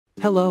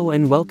Hello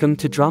and welcome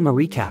to Drama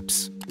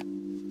Recaps.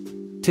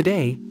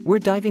 Today, we're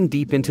diving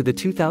deep into the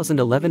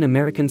 2011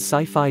 American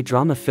sci-fi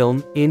drama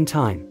film, In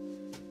Time.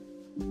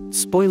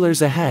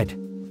 Spoilers ahead.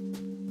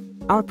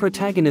 Our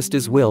protagonist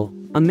is Will,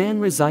 a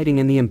man residing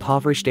in the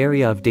impoverished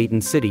area of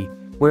Dayton City,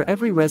 where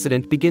every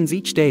resident begins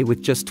each day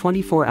with just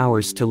 24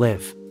 hours to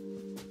live.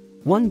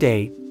 One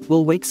day,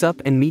 Will wakes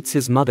up and meets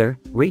his mother,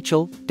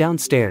 Rachel,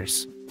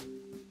 downstairs.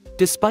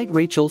 Despite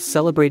Rachel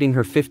celebrating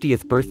her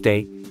 50th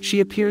birthday,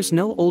 she appears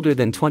no older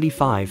than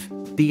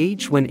 25, the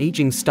age when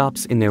aging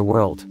stops in their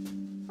world.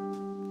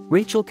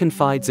 Rachel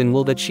confides in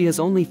Will that she has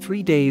only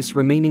 3 days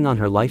remaining on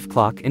her life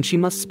clock and she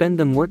must spend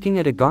them working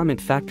at a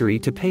garment factory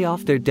to pay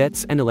off their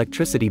debts and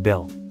electricity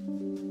bill.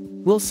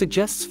 Will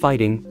suggests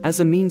fighting as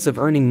a means of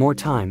earning more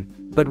time,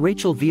 but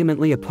Rachel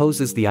vehemently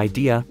opposes the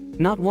idea,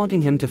 not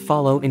wanting him to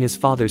follow in his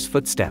father's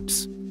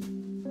footsteps.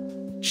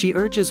 She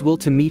urges Will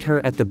to meet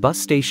her at the bus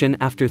station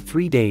after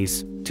 3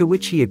 days, to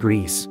which he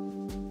agrees.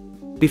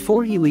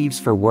 Before he leaves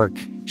for work,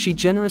 she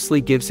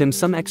generously gives him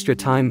some extra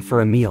time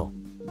for a meal.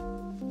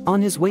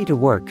 On his way to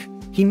work,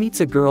 he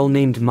meets a girl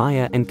named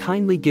Maya and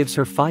kindly gives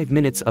her 5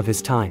 minutes of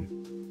his time.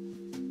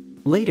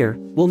 Later,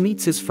 Will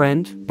meets his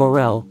friend,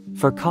 Borel,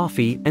 for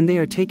coffee and they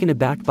are taken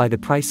aback by the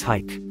price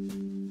hike.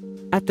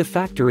 At the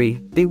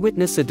factory, they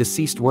witness a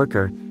deceased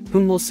worker,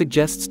 whom Will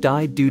suggests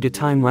died due to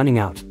time running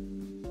out.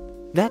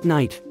 That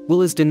night,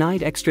 Will is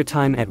denied extra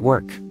time at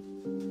work.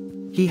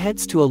 He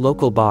heads to a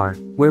local bar,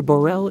 where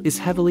Borel is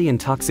heavily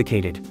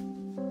intoxicated.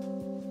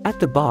 At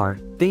the bar,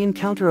 they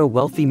encounter a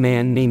wealthy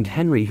man named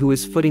Henry who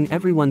is footing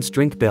everyone's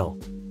drink bill.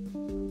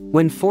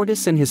 When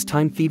Fortis and his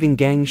time-thieving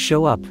gang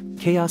show up,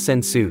 chaos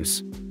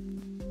ensues.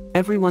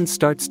 Everyone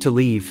starts to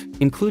leave,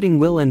 including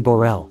Will and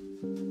Borel.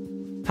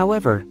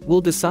 However,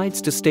 Will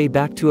decides to stay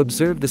back to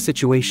observe the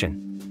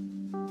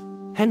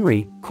situation.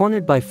 Henry,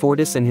 cornered by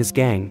Fortis and his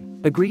gang,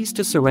 agrees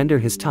to surrender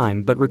his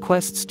time but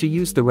requests to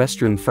use the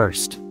restroom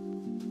first.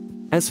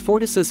 As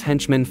Fortis's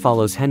henchman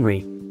follows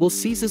Henry, Will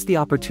seizes the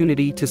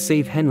opportunity to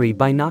save Henry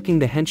by knocking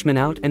the henchman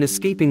out and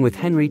escaping with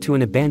Henry to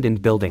an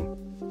abandoned building.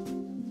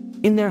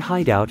 In their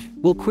hideout,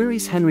 Will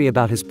queries Henry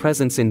about his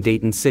presence in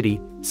Dayton City,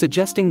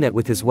 suggesting that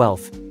with his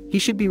wealth, he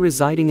should be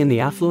residing in the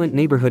affluent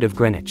neighborhood of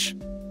Greenwich.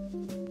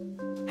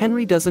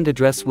 Henry doesn't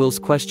address Will's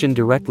question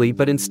directly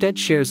but instead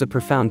shares a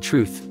profound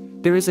truth: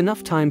 there is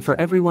enough time for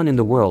everyone in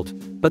the world,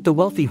 but the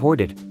wealthy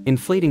hoard it,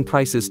 inflating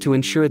prices to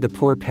ensure the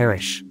poor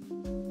perish.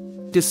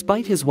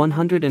 Despite his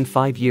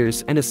 105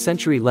 years and a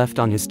century left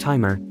on his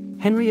timer,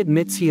 Henry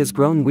admits he has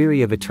grown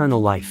weary of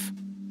eternal life.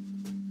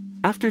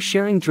 After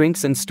sharing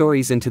drinks and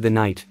stories into the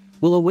night,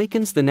 Will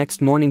awakens the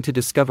next morning to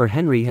discover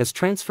Henry has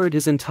transferred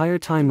his entire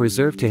time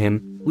reserved to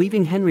him,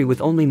 leaving Henry with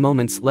only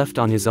moments left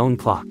on his own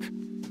clock.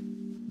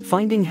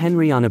 Finding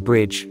Henry on a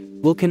bridge,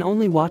 Will can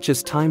only watch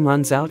as time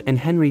runs out and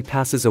Henry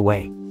passes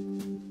away.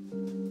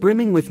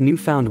 Brimming with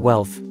newfound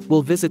wealth,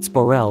 Will visits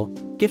Borel,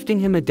 gifting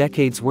him a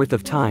decade's worth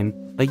of time,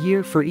 a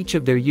year for each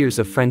of their years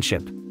of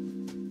friendship.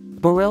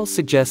 Borel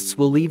suggests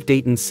Will leave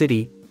Dayton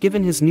City,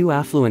 given his new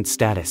affluent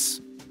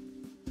status.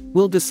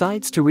 Will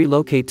decides to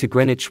relocate to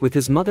Greenwich with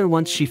his mother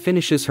once she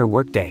finishes her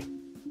workday.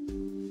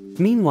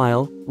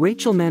 Meanwhile,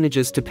 Rachel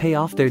manages to pay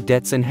off their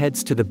debts and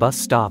heads to the bus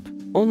stop,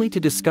 only to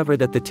discover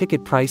that the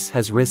ticket price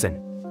has risen.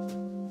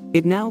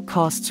 It now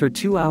costs her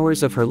 2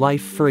 hours of her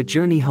life for a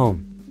journey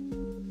home.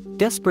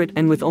 Desperate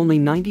and with only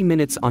 90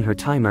 minutes on her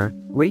timer,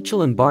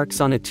 Rachel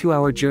embarks on a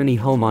 2-hour journey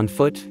home on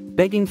foot,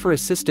 begging for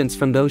assistance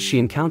from those she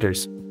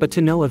encounters, but to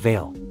no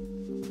avail.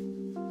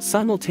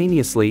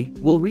 Simultaneously,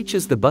 Will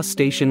reaches the bus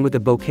station with a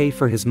bouquet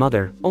for his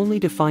mother, only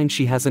to find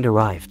she hasn't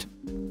arrived.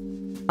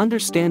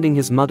 Understanding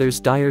his mother's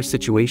dire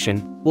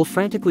situation, Will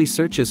frantically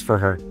searches for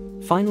her,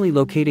 finally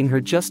locating her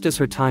just as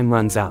her time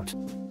runs out.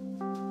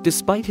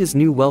 Despite his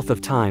new wealth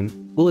of time,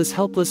 Will is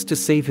helpless to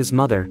save his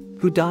mother,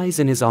 who dies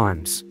in his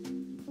arms.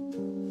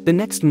 The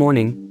next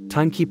morning,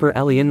 timekeeper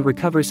Elian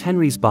recovers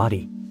Henry's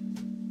body.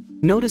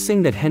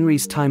 Noticing that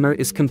Henry's timer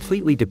is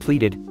completely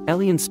depleted,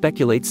 Elian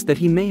speculates that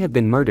he may have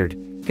been murdered,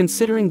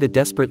 considering the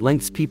desperate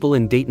lengths people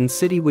in Dayton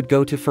City would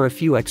go to for a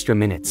few extra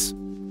minutes.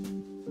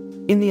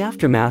 In the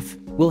aftermath,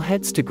 Will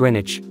heads to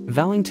Greenwich,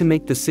 vowing to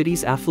make the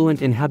city's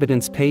affluent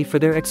inhabitants pay for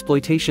their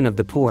exploitation of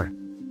the poor.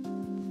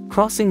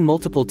 Crossing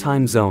multiple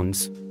time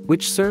zones,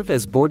 which serve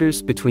as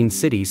borders between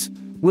cities,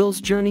 Will's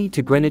journey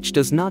to Greenwich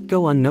does not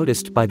go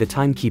unnoticed by the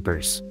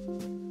timekeepers.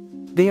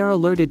 They are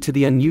alerted to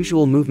the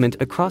unusual movement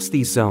across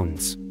these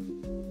zones.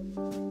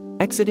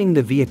 Exiting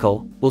the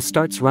vehicle, Will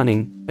starts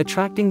running,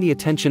 attracting the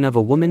attention of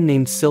a woman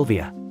named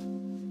Sylvia.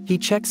 He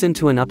checks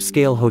into an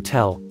upscale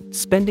hotel,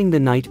 spending the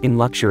night in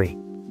luxury.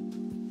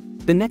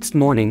 The next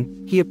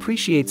morning, he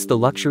appreciates the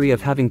luxury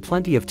of having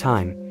plenty of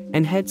time,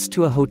 and heads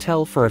to a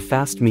hotel for a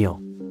fast meal.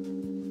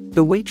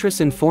 The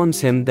waitress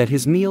informs him that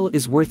his meal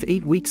is worth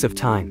 8 weeks of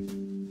time.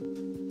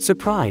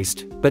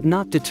 Surprised, but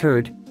not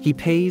deterred, he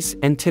pays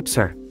and tips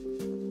her.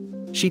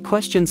 She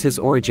questions his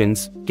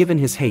origins, given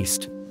his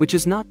haste, which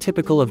is not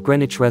typical of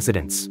Greenwich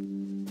residents.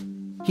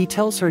 He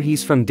tells her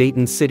he's from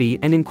Dayton City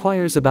and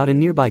inquires about a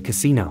nearby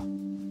casino.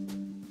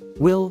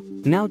 Will,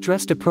 now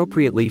dressed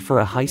appropriately for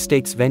a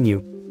high-stakes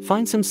venue,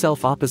 finds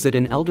himself opposite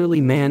an elderly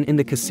man in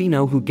the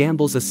casino who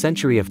gambles a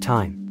century of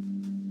time.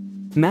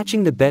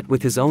 Matching the bet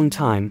with his own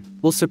time,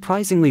 Will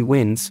surprisingly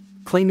wins,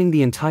 claiming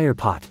the entire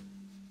pot.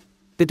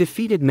 The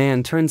defeated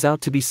man turns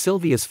out to be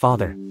Sylvia's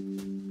father.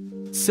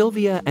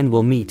 Sylvia and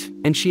Will meet,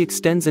 and she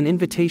extends an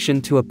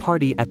invitation to a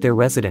party at their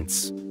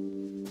residence.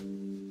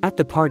 At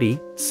the party,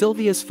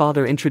 Sylvia's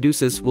father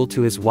introduces Will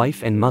to his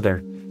wife and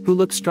mother, who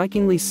look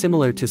strikingly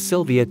similar to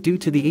Sylvia due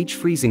to the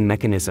age-freezing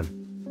mechanism.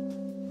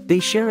 They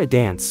share a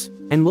dance,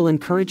 and Will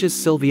encourages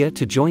Sylvia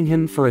to join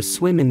him for a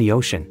swim in the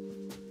ocean.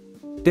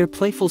 Their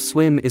playful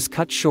swim is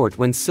cut short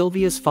when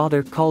Sylvia's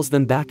father calls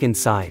them back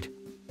inside.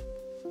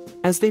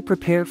 As they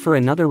prepare for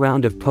another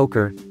round of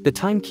poker, the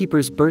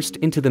timekeepers burst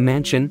into the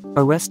mansion,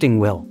 arresting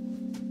Will.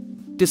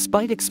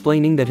 Despite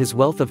explaining that his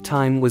wealth of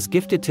time was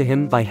gifted to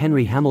him by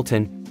Henry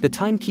Hamilton, the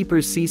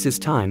timekeepers seize his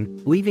time,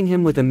 leaving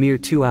him with a mere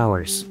 2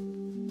 hours.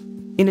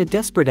 In a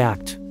desperate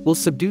act, Will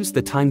subdues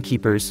the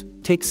timekeepers,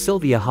 takes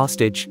Sylvia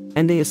hostage,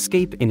 and they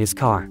escape in his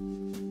car.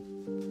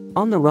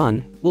 On the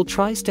run, Will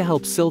tries to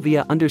help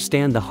Sylvia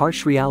understand the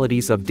harsh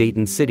realities of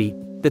Dayton City,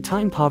 the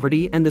time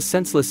poverty and the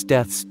senseless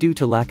deaths due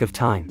to lack of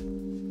time.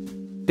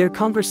 Their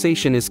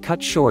conversation is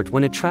cut short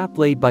when a trap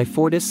laid by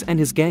Fortis and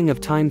his gang of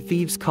time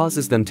thieves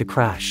causes them to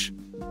crash.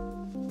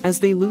 As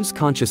they lose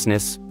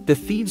consciousness, the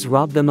thieves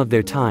rob them of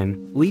their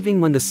time,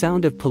 leaving when the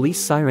sound of police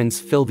sirens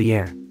fill the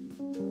air.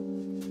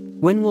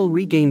 When Will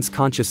regains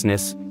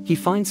consciousness, he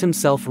finds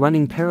himself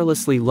running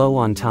perilously low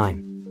on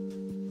time.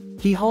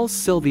 He hauls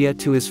Sylvia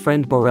to his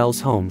friend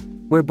Borel's home,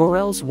 where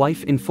Borel's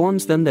wife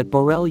informs them that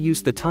Borel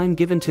used the time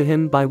given to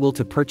him by Will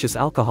to purchase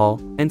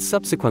alcohol, and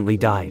subsequently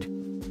died.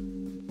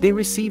 They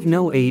receive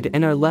no aid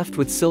and are left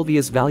with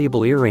Sylvia's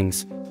valuable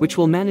earrings, which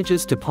Will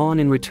manages to pawn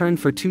in return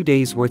for 2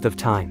 days' worth of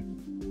time.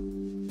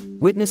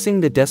 Witnessing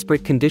the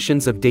desperate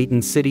conditions of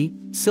Dayton City,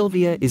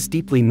 Sylvia is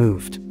deeply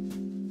moved.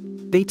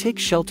 They take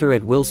shelter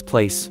at Will's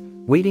place,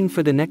 waiting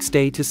for the next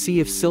day to see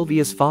if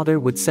Sylvia's father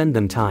would send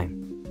them time.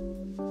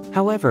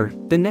 However,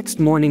 the next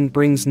morning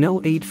brings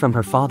no aid from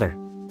her father.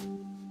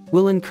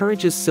 Will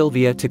encourages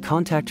Sylvia to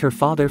contact her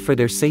father for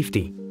their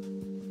safety.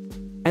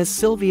 As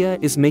Sylvia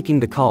is making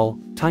the call,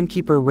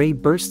 timekeeper Ray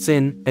bursts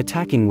in,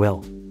 attacking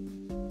Will.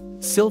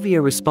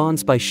 Sylvia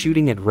responds by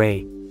shooting at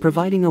Ray,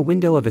 providing a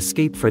window of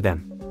escape for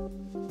them.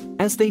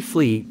 As they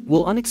flee,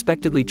 Will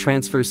unexpectedly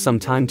transfers some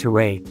time to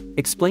Ray,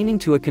 explaining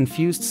to a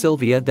confused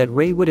Sylvia that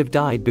Ray would have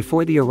died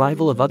before the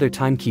arrival of other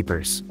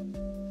timekeepers.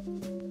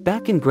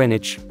 Back in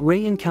Greenwich,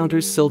 Ray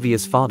encounters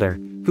Sylvia's father,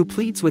 who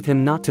pleads with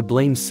him not to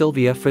blame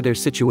Sylvia for their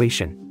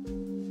situation.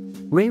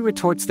 Ray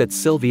retorts that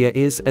Sylvia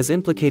is as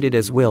implicated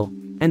as Will,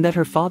 and that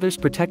her father's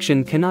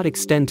protection cannot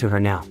extend to her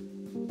now.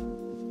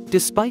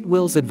 Despite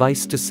Will's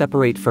advice to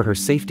separate for her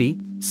safety,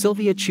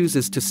 Sylvia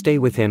chooses to stay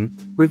with him,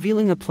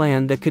 revealing a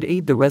plan that could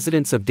aid the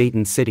residents of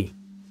Dayton City.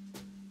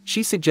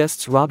 She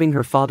suggests robbing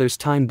her father's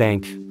time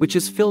bank, which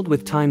is filled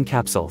with time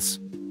capsules.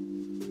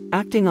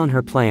 Acting on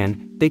her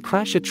plan, they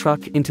crash a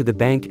truck into the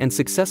bank and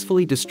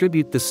successfully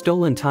distribute the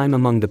stolen time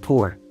among the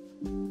poor.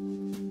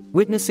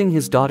 Witnessing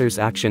his daughter's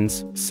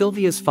actions,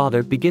 Sylvia's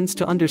father begins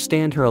to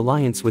understand her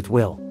alliance with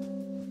Will.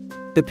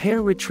 The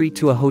pair retreat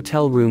to a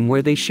hotel room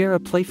where they share a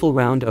playful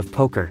round of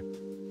poker.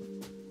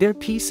 Their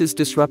peace is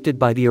disrupted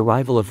by the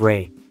arrival of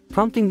Ray,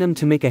 prompting them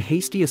to make a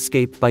hasty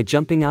escape by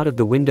jumping out of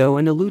the window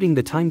and eluding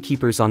the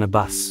timekeepers on a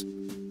bus.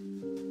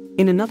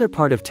 In another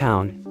part of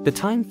town, the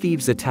time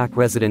thieves attack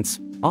residents,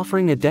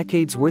 offering a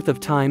decade's worth of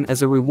time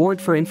as a reward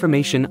for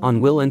information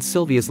on Will and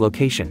Sylvia's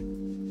location.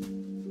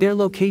 Their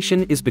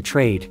location is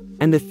betrayed,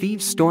 and the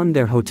thieves storm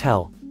their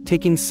hotel,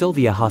 taking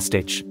Sylvia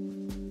hostage.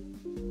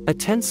 A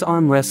tense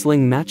arm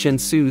wrestling match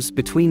ensues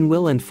between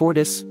Will and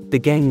Fortis, the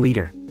gang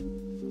leader.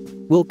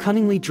 Will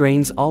cunningly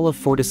drains all of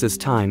Fortis's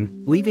time,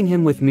 leaving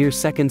him with mere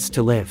seconds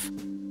to live.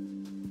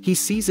 He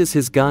seizes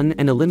his gun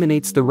and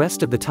eliminates the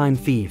rest of the time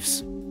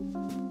thieves.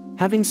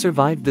 Having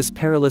survived this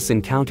perilous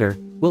encounter,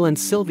 Will and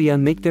Sylvia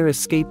make their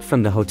escape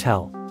from the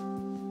hotel.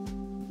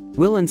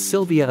 Will and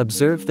Sylvia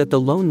observe that the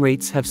loan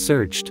rates have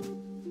surged.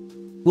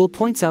 Will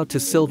points out to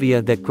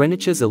Sylvia that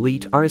Greenwich's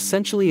elite are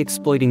essentially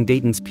exploiting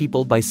Dayton's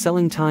people by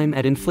selling time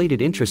at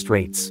inflated interest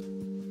rates.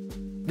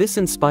 This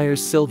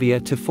inspires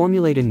Sylvia to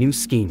formulate a new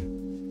scheme.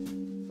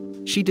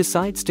 She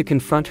decides to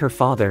confront her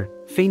father,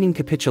 feigning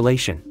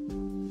capitulation.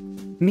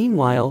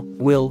 Meanwhile,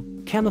 Will,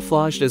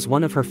 camouflaged as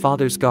one of her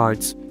father's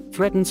guards,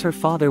 threatens her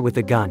father with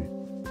a gun.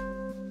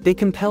 They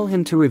compel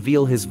him to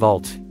reveal his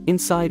vault,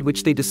 inside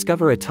which they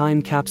discover a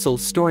time capsule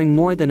storing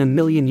more than 1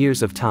 million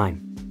years of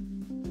time.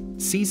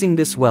 Seizing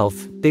this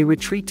wealth, they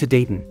retreat to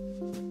Dayton.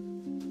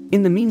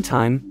 In the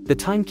meantime, the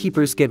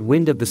timekeepers get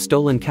wind of the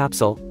stolen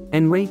capsule,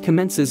 and Ray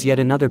commences yet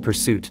another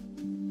pursuit.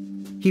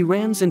 He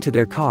rams into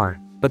their car,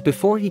 but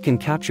before he can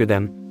capture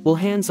them, Will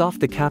hands off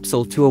the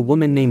capsule to a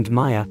woman named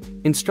Maya,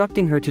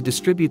 instructing her to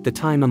distribute the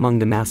time among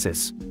the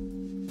masses.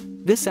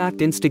 This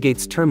act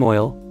instigates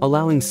turmoil,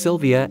 allowing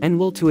Sylvia and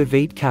Will to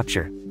evade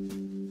capture.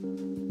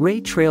 Ray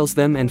trails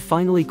them and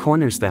finally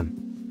corners them.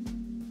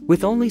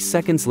 With only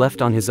seconds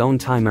left on his own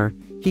timer,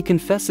 He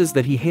confesses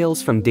that he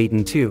hails from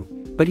Dayton too,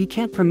 but he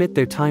can't permit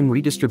their time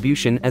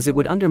redistribution as it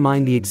would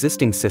undermine the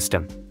existing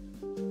system.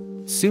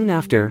 Soon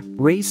after,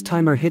 Ray's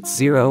timer hits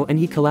 0 and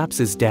he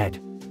collapses dead.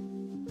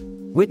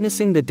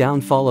 Witnessing the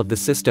downfall of the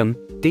system,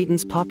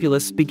 Dayton's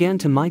populace began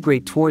to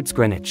migrate towards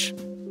Greenwich.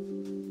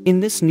 In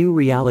this new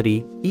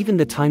reality, even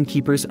the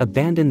timekeepers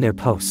abandon their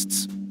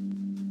posts.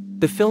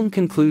 The film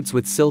concludes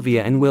with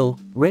Sylvia and Will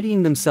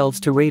readying themselves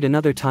to raid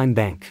another time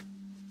bank.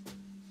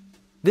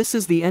 This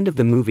is the end of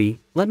the movie.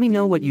 Let me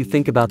know what you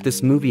think about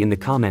this movie in the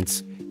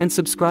comments, and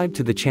subscribe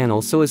to the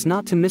channel so as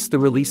not to miss the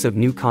release of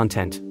new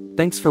content.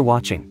 Thanks for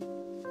watching.